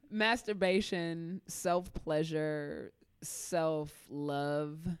Masturbation, self-pleasure,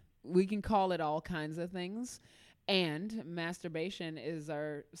 self-love. We can call it all kinds of things. And masturbation is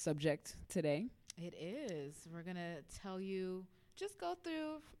our subject today. It is. We're going to tell you, just go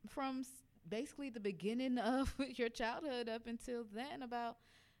through from basically the beginning of your childhood up until then about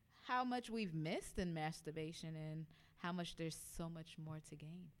how much we've missed in masturbation and how much there's so much more to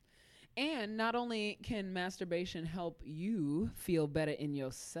gain. And not only can masturbation help you feel better in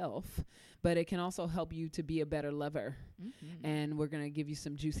yourself, but it can also help you to be a better lover. Mm-hmm. And we're going to give you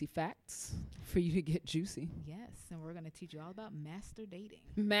some juicy facts for you to get juicy. Yes, and we're going to teach you all about master dating.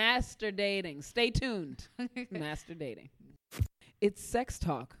 Master dating. Stay tuned. Master dating. It's sex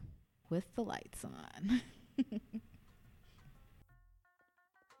talk. With the lights on.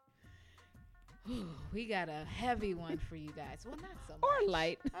 We got a heavy one for you guys. Well, not so much. Or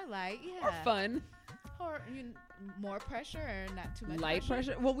light. Or light, yeah. Or fun. Or more pressure or not too much light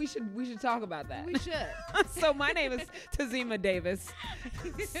pressure? Well, we should talk about that. We should. So my name is Tazima Davis,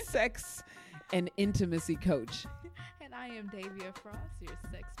 sex and intimacy coach. And I am Davia Frost, your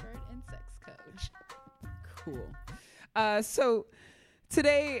sexpert and sex coach. Cool. So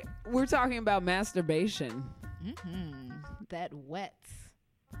today we're talking about masturbation. Mm-hmm. That wet,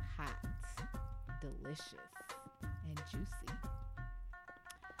 hot, delicious, and juicy.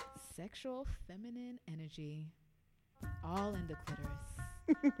 Sexual feminine energy, all in the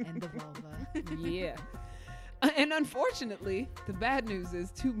clitoris and the vulva. Yeah. And unfortunately, the bad news is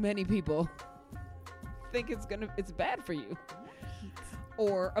too many people think it's bad for you.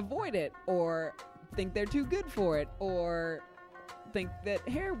 Or avoid it, or think they're too good for it, or think that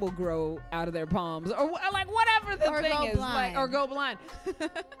hair will grow out of their palms, or like whatever the thing is, like, or go blind.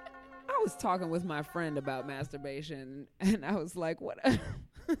 I was talking with my friend about masturbation, and I was like, what?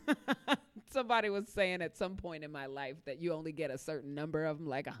 Somebody was saying at some point in my life that you only get a certain number of them,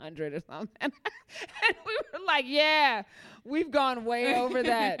 like 100 or something. And we were like, yeah, we've gone way over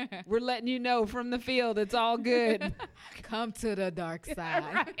that. We're letting you know from the field, it's all good. Come to the dark side.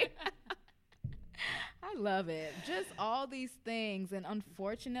 Right. I love it. Just all these things. And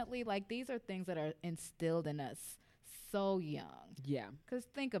unfortunately, like, these are things that are instilled in us so young. Yeah. Because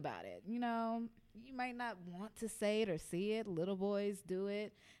think about it. You know, you might not want to say it or see it. Little boys do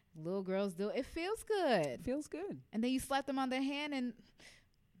it. Little girls do it. It feels good. It feels good. And then you slap them on their hand and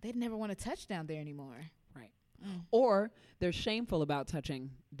they'd never want to touch down there anymore. Right. Or they're shameful about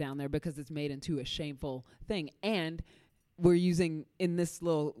touching down there because it's made into a shameful thing. And we're using, in this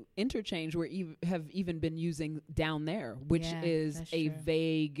little interchange, we have even been using down there, which is a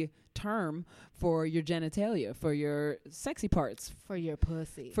vague term for your genitalia, for your sexy parts. For your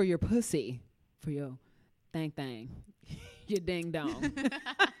pussy. For your pussy. For your thang. Your ding dong.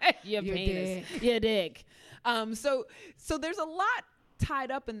 Your penis. Dick. Your dick. So there's a lot tied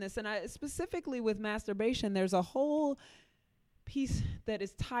up in this. And specifically with masturbation, there's a whole piece that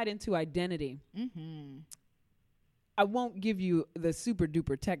is tied into identity. Mm-hmm. I won't give you the super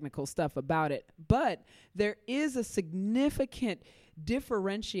duper technical stuff about it, but there is a significant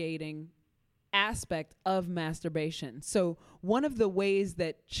differentiating aspect of masturbation. So one of the ways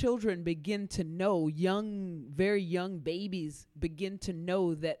that children begin to know, very young babies begin to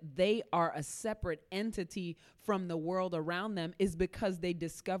know that they are a separate entity from the world around them, is because they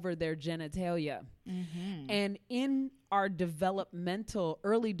discover their genitalia. Mm-hmm. And in our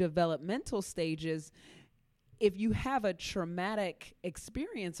early developmental stages, if you have a traumatic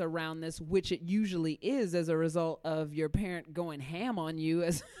experience around this, which it usually is as a result of your parent going ham on you,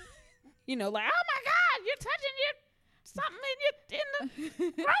 as you know, like, oh my God, you're touching something in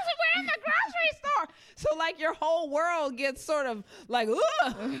the grocery, we're in the grocery store. So like your whole world gets sort of like,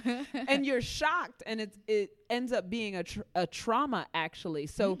 ugh, and you're shocked, and it ends up being a trauma, actually.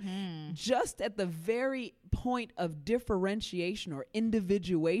 So just at the very point of differentiation or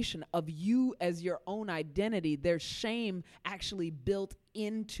individuation of you as your own identity, there's shame actually built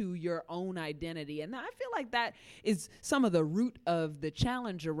into your own identity. And I feel like that is some of the root of the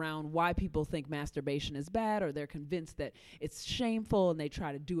challenge around why people think masturbation is bad, or they're convinced that it's shameful and they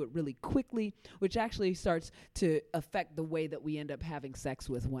try to do it really quickly, which actually starts to affect the way that we end up having sex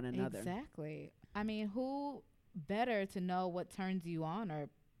with one another. Exactly. I mean, who better to know what turns you on or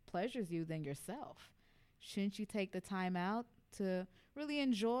pleasures you than yourself? Shouldn't you take the time out to really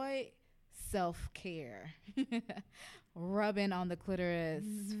enjoy self-care? Rubbing on the clitoris,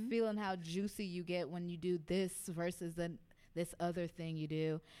 feeling how juicy you get when you do this versus this other thing you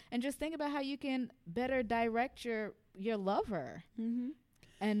do. And just think about how you can better direct your lover. Mm-hmm.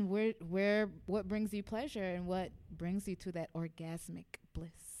 And what brings you pleasure and what brings you to that orgasmic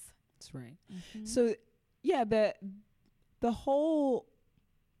bliss. That's right. Mm-hmm. So, yeah, the whole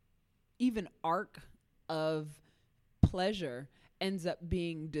even arc of pleasure ends up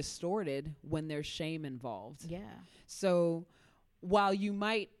being distorted when there's shame involved. Yeah. So while you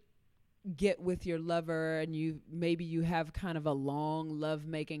might get with your lover and you have kind of a long love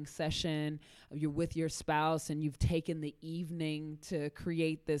making session, you're with your spouse and you've taken the evening to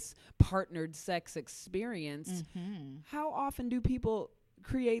create this partnered sex experience, how often do people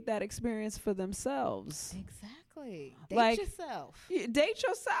create that experience for themselves? Exactly. Like, Date yourself. Date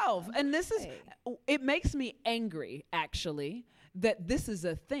yourself. Okay. And this is, it makes me angry actually that this is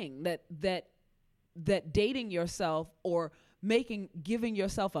a thing, that dating yourself or giving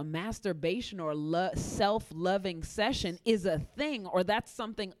yourself a masturbation or self-loving session is a thing, or that's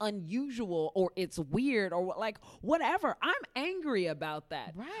something unusual, or it's weird, or like whatever. I'm angry about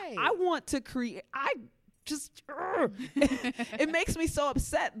that. Right. I want to create. It makes me so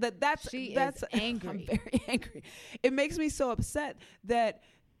upset that's angry. I'm very angry. It makes me so upset that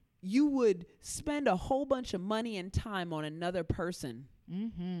you would spend a whole bunch of money and time on another person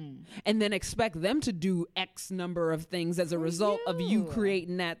and then expect them to do X number of things as a result of you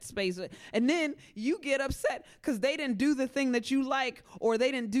creating that space. And then you get upset because they didn't do the thing that you like, or they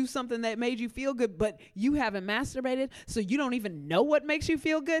didn't do something that made you feel good, but you haven't masturbated, so you don't even know what makes you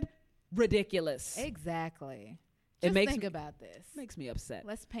feel good. Ridiculous. Exactly. It Just think about this. Makes me upset.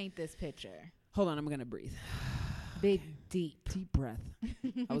 Let's paint this picture. Hold on, I'm going to breathe. Big, deep breath.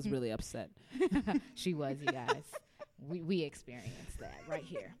 I was really upset. She was, you guys. We experienced that right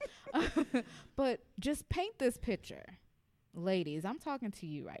here. But just paint this picture. Ladies, I'm talking to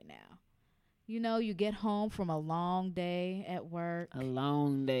you right now. You know, you get home from a long day at work. A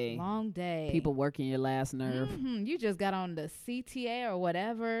long day. Long day. People working your last nerve. You just got on the CTA or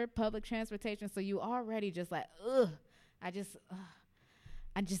whatever, public transportation, so you already just like, I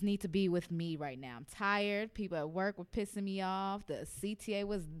just need to be with me right now. I'm tired. People at work were pissing me off. The CTA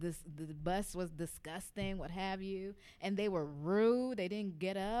the bus was disgusting, what have you. And they were rude. They didn't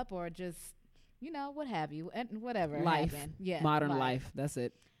get up or just, what have you. And whatever life. happened. Yeah. Modern life. That's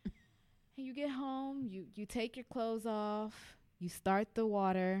it. And you get home, you take your clothes off, you start the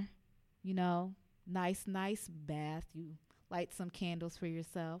water, nice bath. You light some candles for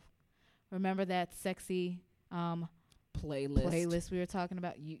yourself. Remember that sexy playlist we were talking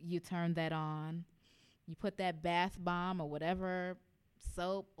about? You turn that on. You put that bath bomb or whatever,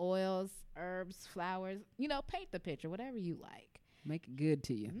 soap, oils, herbs, flowers, paint the picture, whatever you like. Make it good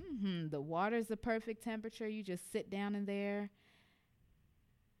to you. The water's the perfect temperature. You just sit down in there.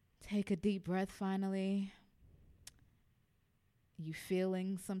 Take a deep breath finally. You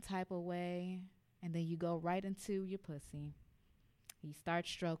feeling some type of way, and then you go right into your pussy. You start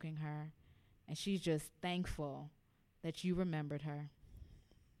stroking her, and she's just thankful that you remembered her.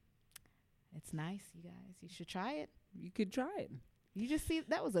 It's nice, you guys. You should try it. You could try it. You just see,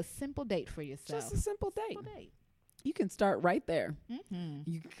 that was a simple date for yourself. Just a simple date. You can start right there.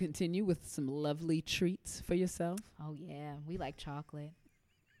 You can continue with some lovely treats for yourself. Oh, yeah. We like chocolate.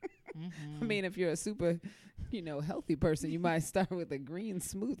 I mean, if you're a super, healthy person, you might start with a green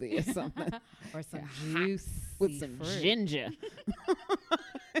smoothie or something. Or some juice with some ginger.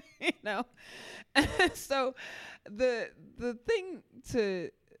 So the thing to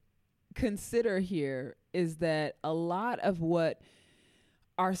consider here is that a lot of what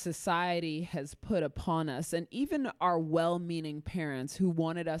our society has put upon us, and even our well-meaning parents who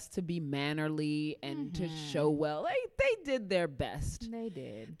wanted us to be mannerly and to show well, they did their best. They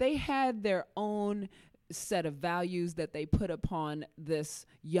did. They had their own set of values that they put upon this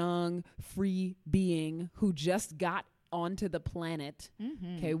young, free being who just got onto the planet.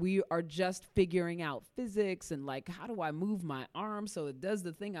 Okay, we are just figuring out physics and like, how do I move my arm so it does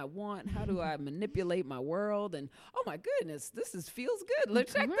the thing I want? How do I manipulate my world? And oh my goodness, feels good.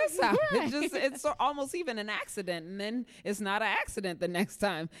 Let's check this out. It's almost even an accident, and then it's not an accident the next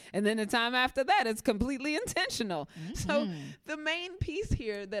time, and then the time after that it's completely intentional. So the main piece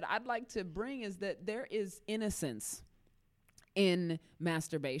here that I'd like to bring is that there is innocence in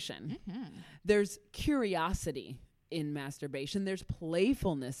masturbation. There's curiosity in masturbation. There's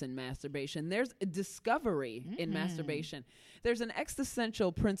playfulness in masturbation. There's discovery in masturbation. There's an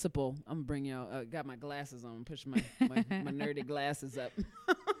existential principle. I'm gonna bring y'all, got my glasses on, push my nerdy glasses up.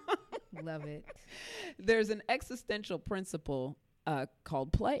 Love it. There's an existential principle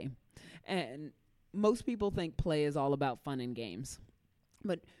called play. And most people think play is all about fun and games.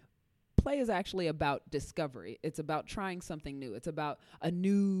 But play is actually about discovery. It's about trying something new. It's about a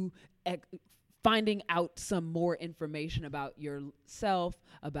new finding out some more information about yourself,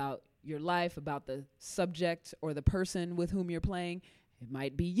 about your life, about the subject or the person with whom you're playing. It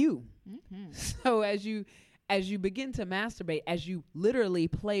might be you. So as you as you begin to masturbate, as you literally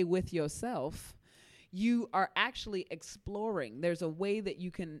play with yourself, you are actually exploring. There's a way that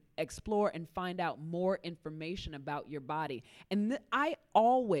you can explore and find out more information about your body. And I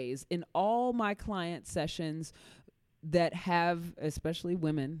always, in all my client sessions that have, especially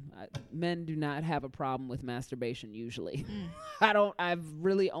women, men do not have a problem with masturbation usually. I've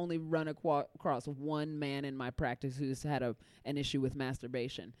really only run across one man in my practice who's had an issue with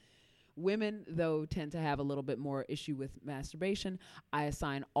masturbation. Women, though, tend to have a little bit more issue with masturbation. I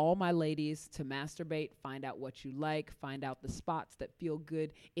assign all my ladies to masturbate, find out what you like, find out the spots that feel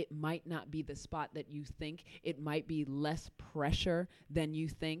good. It might not be the spot that you think. It might be less pressure than you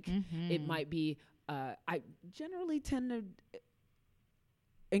think. It might be, I generally tend to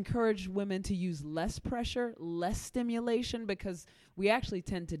encourage women to use less pressure, less stimulation, because we actually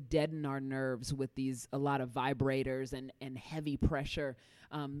tend to deaden our nerves with a lot of vibrators and heavy pressure.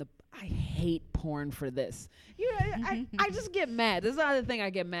 I hate porn for this. I just get mad. This is the other thing I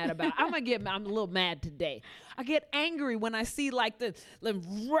get mad about. I'm a little mad today. I get angry when I see like the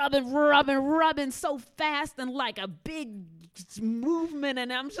rubbing so fast and like a big movement,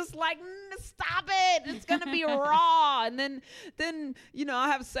 and I'm just like, stop it. It's going to be raw. And then,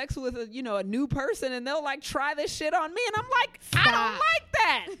 I'll have sex with a new person, and they'll like try this shit on me. And I'm like, stop. I don't like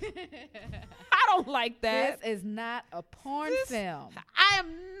that. I don't like that. This is not a porn film. I am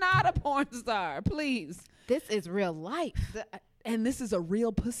not a porn star. Please. This is real life. And this is a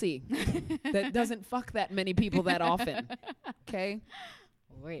real pussy that doesn't fuck that many people that often. Okay?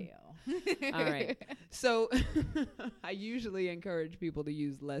 Well. All right. So I usually encourage people to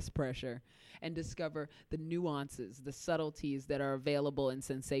use less pressure and discover the nuances, the subtleties that are available in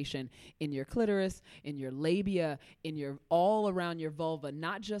sensation in your clitoris, in your labia, all around your vulva,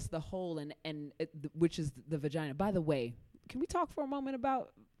 not just the hole which is the vagina. By the way, can we talk for a moment about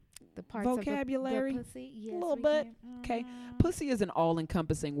the parts vocabulary? Of the pussy? Yes, a little bit. Okay. Pussy is an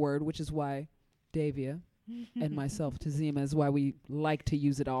all-encompassing word, which is why Davia and myself, Tazima, is why we like to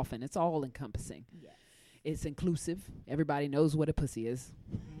use it often. It's all-encompassing. Yes. It's inclusive. Everybody knows what a pussy is.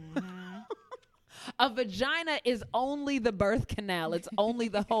 A vagina is only the birth canal. It's only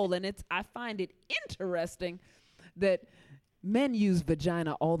the hole. And I find it interesting that men use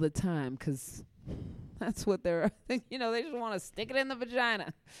vagina all the time because that's what they just want to stick it in the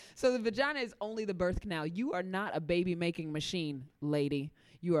vagina. So the vagina is only the birth canal. You are not a baby-making machine, lady.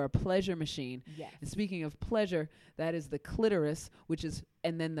 You are a pleasure machine. Yes. And speaking of pleasure, that is the clitoris,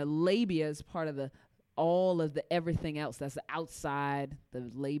 and then the labia is part of all of the everything else. That's the outside,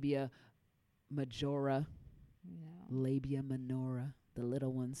 the labia majora, labia minora, the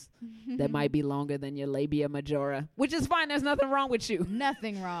little ones that might be longer than your labia majora, which is fine. There's nothing wrong with you.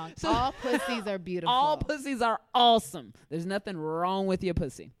 Nothing wrong. So all pussies are beautiful. All pussies are awesome. There's nothing wrong with your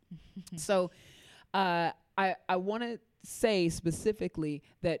pussy. So I want to say specifically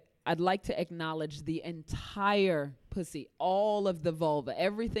that I'd like to acknowledge the entire pussy, all of the vulva,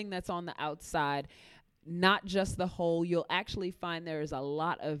 everything that's on the outside, not just the hole. You'll actually find there is a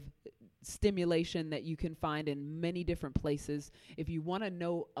lot of stimulation that you can find in many different places. If you want to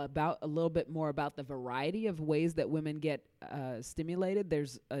know about a little bit more about the variety of ways that women get stimulated,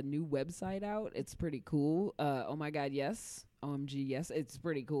 there's a new website out. It's pretty cool. Oh my God, yes. OMG, yes, it's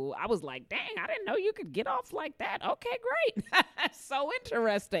pretty cool. I was like, dang, I didn't know you could get off like that. Okay, great. So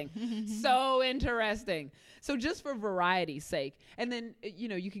interesting. So interesting. So just for variety's sake. And then,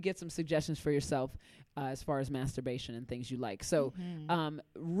 you could get some suggestions for yourself as far as masturbation and things you like. So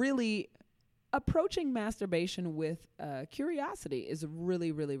really approaching masturbation with curiosity is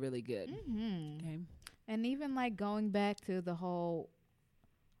really, really, really good. Okay. And even like going back to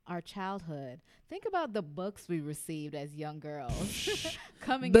our childhood. Think about the books we received as young girls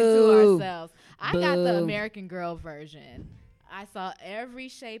coming into ourselves. I got the American Girl version. I saw every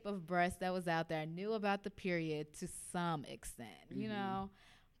shape of breast that was out there. I knew about the period to some extent,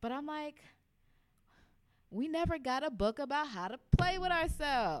 But I'm like, we never got a book about how to play with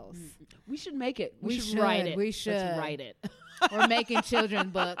ourselves. We should make it. We should write it. We should. Let's write it. We're making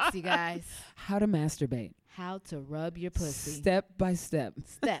children books, you guys. How to masturbate. How to rub your pussy. Step by step.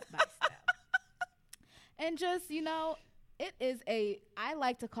 Step by step. And just, it is I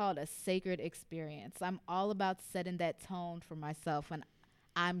like to call it a sacred experience. I'm all about setting that tone for myself when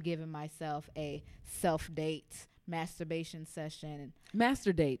I'm giving myself a self-date masturbation session.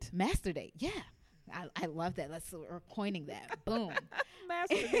 Master date. Master date, yeah. I love that. We're coining that. Boom.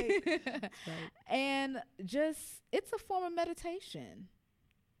 Master date. Right. And just, it's a form of meditation.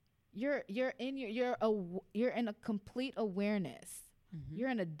 You're in a complete awareness. Mm-hmm. You're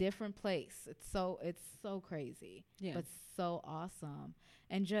in a different place. It's so crazy, but so awesome.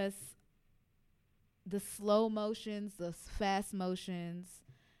 And just the slow motions, the fast motions,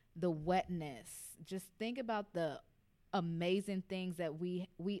 the wetness. Just think about the amazing things that we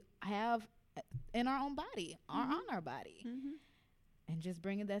have in our own body, on our body. And just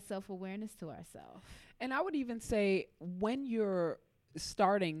bringing that self-awareness to ourselves. And I would even say when you're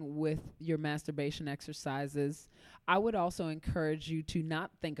starting with your masturbation exercises, I would also encourage you to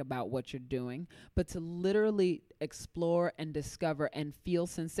not think about what you're doing, but to literally explore and discover and feel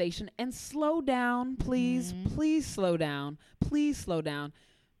sensation and slow down, please. Please slow down. Please slow down.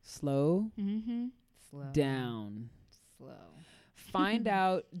 Slow down. Slow. Find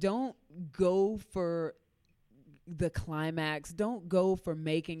out. Don't go for the climax. Don't go for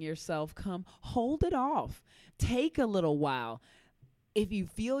making yourself come. Hold it off. Take a little while. If you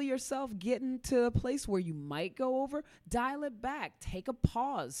feel yourself getting to a place where you might go over, dial it back. Take a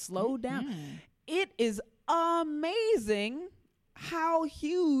pause. Slow down. It is amazing how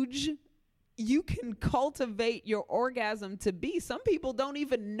huge you can cultivate your orgasm to be. Some people don't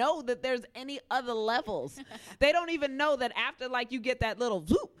even know that there's any other levels. They don't even know that after, like, you get that little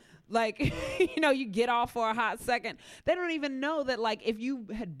zoop, like, you know, you get off for a hot second. They don't even know that, like, if you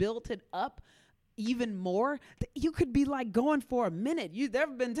had built it up even more, you could be like going for a minute. There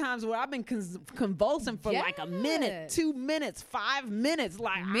have been times where I've been convulsing for like a minute, 2 minutes, 5 minutes.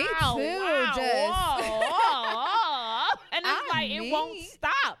 Like, me ow, too, wow, and it's like it won't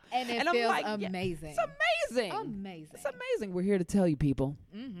stop. And it I'm feels like, amazing. It's amazing. Amazing. It's amazing. We're here to tell you, people.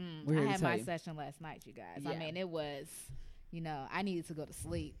 We're here I to had tell my you. session last night, you guys. Yeah. I mean, it was, you know, I needed to go to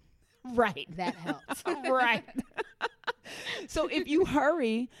sleep. Right. That helped. Right. So if you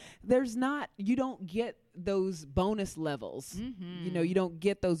hurry, you don't get those bonus levels. You know, you don't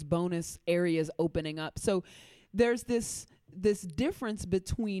get those bonus areas opening up. So there's this difference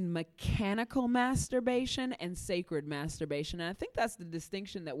between mechanical masturbation and sacred masturbation. And I think that's the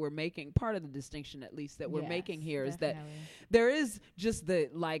distinction that we're making, part of the distinction at least that we're making here, is that there is just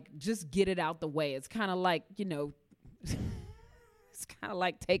just get it out the way. It's kind of like, you know, it's kind of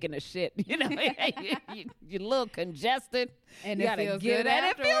like taking a shit, you know. You're a little congested, and you it gotta feels get good it, and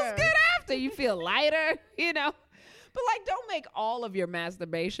it feels afterward. good after. You feel lighter, you know. But like, don't make all of your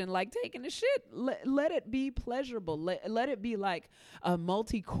masturbation like taking a shit. Let it be pleasurable. Let it be like a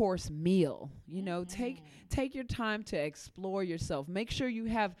multi-course meal. You know, take your time to explore yourself. Make sure you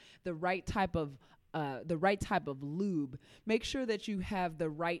have the right type of lube. Make sure that you have the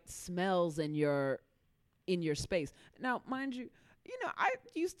right smells in your space. Now, mind you, know, I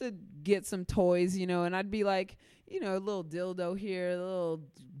used to get some toys, you know, and I'd be like, you know, a little dildo here, a little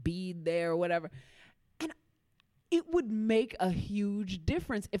bead there, or whatever. And it would make a huge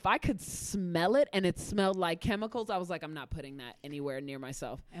difference. If I could smell it and it smelled like chemicals, I was like, I'm not putting that anywhere near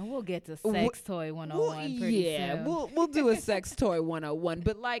myself. And we'll get to sex toy 101 pretty soon. We'll do a sex toy 101.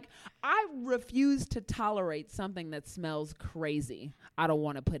 But like, I refuse to tolerate something that smells crazy. I don't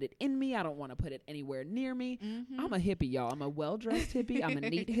want to put it in me. I don't want to put it anywhere near me. I'm a hippie, y'all. I'm a well-dressed hippie. I'm a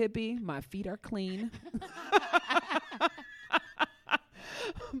neat hippie. My feet are clean.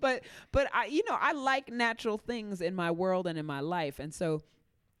 But I like natural things in my world and in my life. And so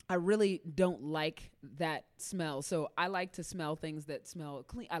I really don't like that smell. So I like to smell things that smell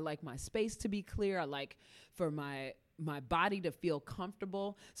clean. I like my space to be clear. I like for my body to feel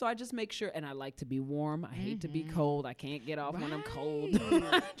comfortable. So I just make sure, and I like to be warm. I hate to be cold. I can't get off when I'm cold.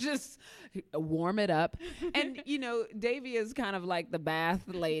 Just warm it up. And, you know, Davy is kind of like the bath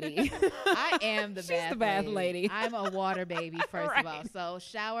lady. I am the She's the bath lady. I'm a water baby, first of all. So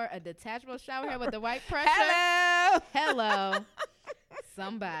a detachable shower head with the white pressure. Hello.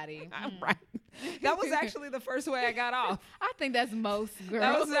 Somebody. Right. That was actually the first way I got off. I think that's most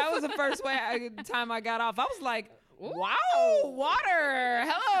girls. That was the first time I got off. I was like, wow, water.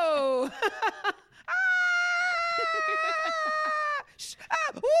 Hello.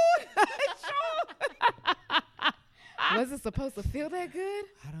 Was it supposed to feel that good?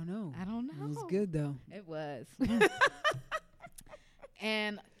 I don't know. It was good, though. It was.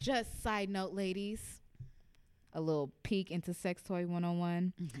 And just side note, ladies, a little peek into Sex Toy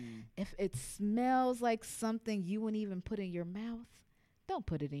 101. If it smells like something you wouldn't even put in your mouth, don't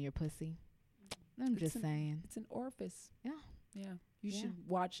put it in your pussy. I'm just saying. It's an orifice. Yeah. Yeah. You should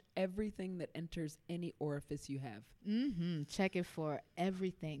watch everything that enters any orifice you have. Check it for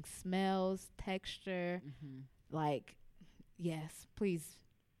everything. Smells, texture. Like, yes, please,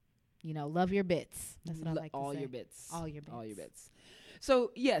 you know, love your bits. That's what I like to say. All your bits. All your bits. All your bits.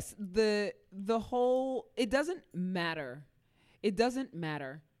 So, yes, the whole, it doesn't matter. It doesn't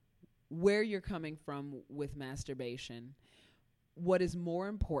matter where you're coming from with masturbation. What is more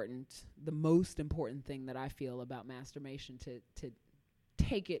important, the most important thing that I feel about masturbation, to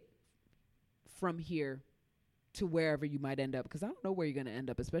take it from here to wherever you might end up, because I don't know where you're going to end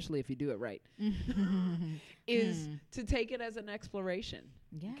up, especially if you do it right, is to take it as an exploration.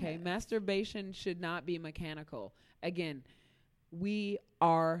 Yes. Okay. Masturbation should not be mechanical. Again, we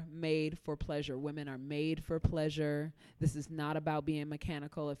are made for pleasure. Women are made for pleasure. This is not about being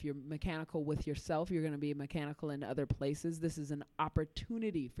mechanical. If you're mechanical with yourself, you're going to be mechanical in other places. This is an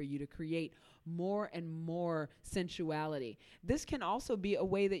opportunity for you to create more and more sensuality. This can also be a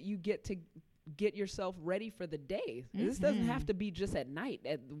way that you get yourself ready for the day. This doesn't have to be just at night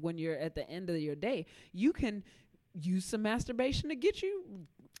when you're at the end of your day. You can use some masturbation to get you,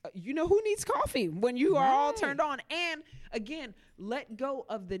 who needs coffee when you are all turned on. And again, let go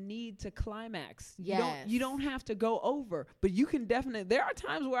of the need to climax. Yes. You don't have to go over, but you can definitely, there are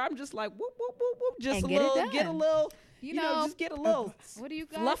times where I'm just like, whoop, whoop, whoop, whoop, just And a get it little, done. get a little, just get a little. What do you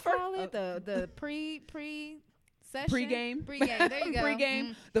guys fluffer? call it? The pre session? Pre-game. Pre-game. There you go.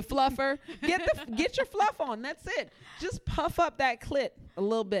 Pre-game. The fluffer. Get your fluff on. That's it. Just puff up that clit a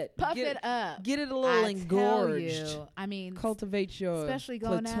little bit. Puff it up. Get it a little engorged. You, I mean, cultivate your especially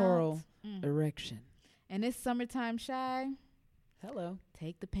going clitoral out. erection. And it's summertime shy. Hello.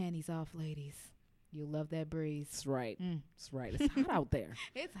 Take the panties off, ladies. You'll love that breeze. That's right. That's right. It's hot out there.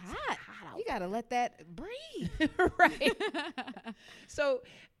 It's hot. You got to let that breathe. Right. So,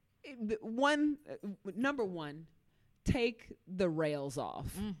 number one, take the rails off.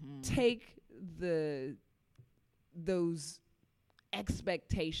 Take those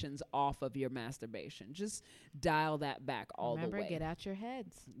expectations off of your masturbation. Just dial that back all the way. Remember, get out your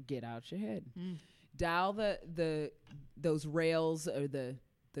heads. Get out your head. Dial those rails or the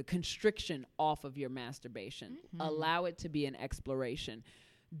constriction off of your masturbation. Allow it to be an exploration.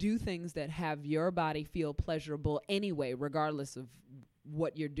 Do things that have your body feel pleasurable anyway, regardless of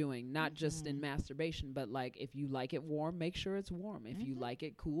what you're doing, not just in masturbation, but like if you like it warm, make sure it's warm. If you like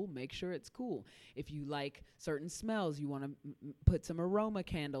it cool, make sure it's cool. If you like certain smells, you want to put some aroma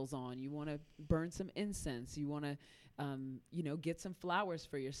candles on, you want to burn some incense, you want to get some flowers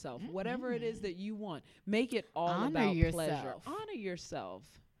for yourself. Whatever it is that you want, make it all Honor about yourself. pleasure. Honor yourself.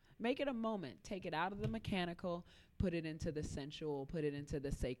 Make it a moment. Take it out of the mechanical, put it into the sensual, put it into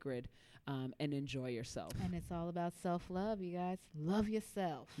the sacred, and enjoy yourself. And it's all about self-love, you guys. Love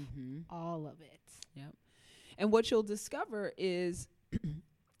yourself. All of it. Yep. And what you'll discover is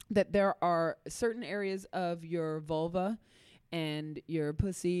that there are certain areas of your vulva and your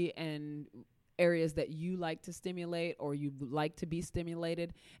pussy and areas that you like to stimulate or you like to be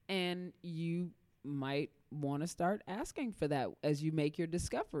stimulated, and you might want to start asking for that as you make your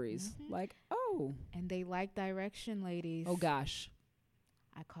discoveries. Like, oh. And they like direction, ladies. Oh, gosh.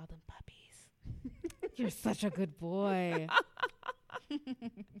 I call them puppies. You're such a good boy.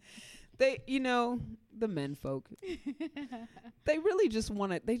 The men folk, they really just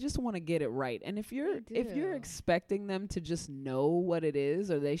want to get it right. And if you're expecting them to just know what it is,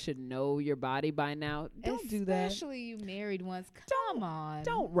 or they should know your body by now, don't do that. Especially you married ones. Come on.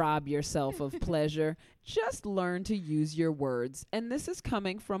 Don't rob yourself of pleasure. Just learn to use your words. And this is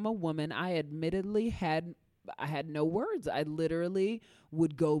coming from a woman I admittedly had no words. I literally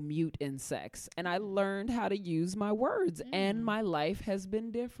would go mute in sex, and I learned how to use my words, and my life has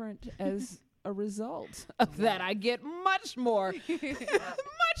been different as a result of that. I get much more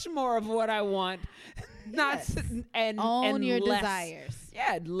of what I want. Own your less, desires.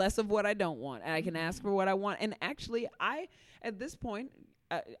 Yeah, less of what I don't want. And I can ask for what I want. And actually, at this point,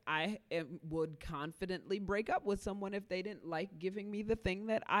 I would confidently break up with someone if they didn't like giving me the thing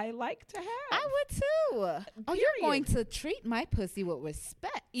that I like to have. I would too. Oh, you're going to treat my pussy with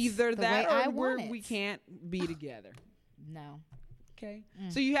respect. Either that or we it. can't be together. No. Okay.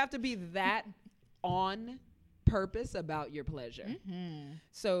 So you have to be that on purpose about your pleasure.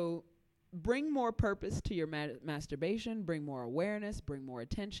 So bring more purpose to your masturbation, bring more awareness, bring more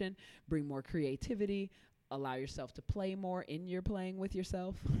attention, bring more creativity. Allow yourself to play more in your playing with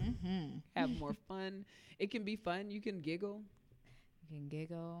yourself. Have more fun. It can be fun. You can giggle. You can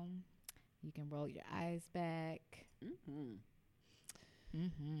giggle. You can roll your eyes back.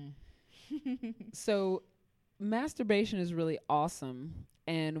 So masturbation is really awesome.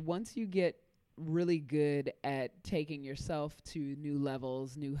 And once you get really good at taking yourself to new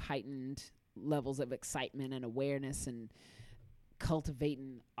levels, new heightened levels of excitement and awareness, and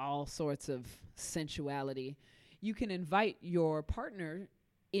cultivating all sorts of sensuality, you can invite your partner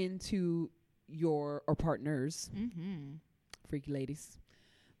into or partners, freaky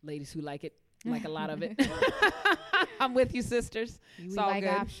ladies who like it, like a lot of it. I'm with you, sisters. We it's all like good.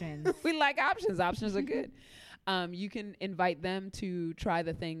 options. We like options. Options are good. You can invite them to try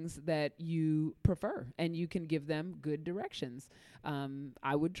the things that you prefer, and you can give them good directions.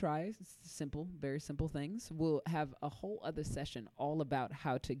 I would try simple, very simple things. We'll have a whole other session all about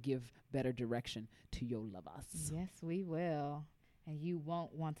how to give better direction to your lovers. Yes, we will. And you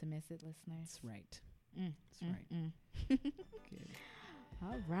won't want to miss it, listeners. That's right. That's right. Good.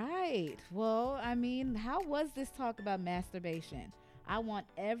 All right. Well, I mean, how was this talk about masturbation? I want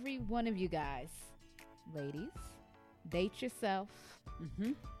every one of you guys, ladies, date yourself,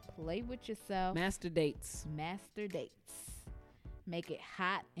 play with yourself. Master dates. Master dates. Make it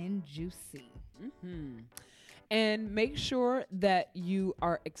hot and juicy. And make sure that you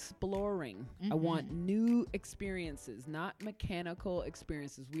are exploring. I want new experiences, not mechanical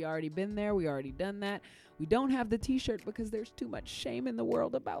experiences. We already been there. We already done that. We don't have the t-shirt because there's too much shame in the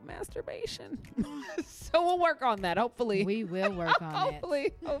world about masturbation. So we'll work on that. Hopefully. We will work on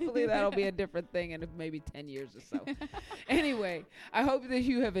it. Hopefully that'll be a different thing in maybe 10 years or so. Anyway, I hope that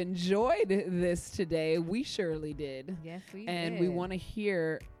you have enjoyed this today. We surely did. Yes, we did. And we want to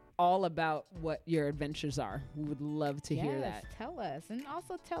hear all about what your adventures are. We would love to hear that. Tell us, and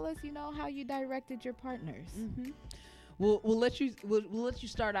also tell us, how you directed your partners. We'll let you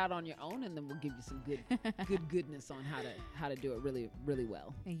start out on your own, and then we'll give you some goodness on how to do it really, really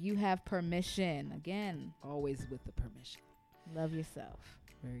well. And you have permission. Again, always with the permission. Love yourself.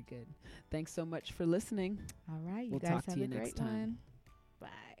 Very good. Thanks so much for listening. All right, we'll guys talk have to you a next great time. One.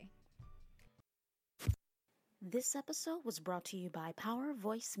 Bye. This episode was brought to you by Power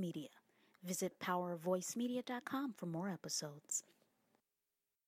Voice Media. Visit powervoicemedia.com for more episodes.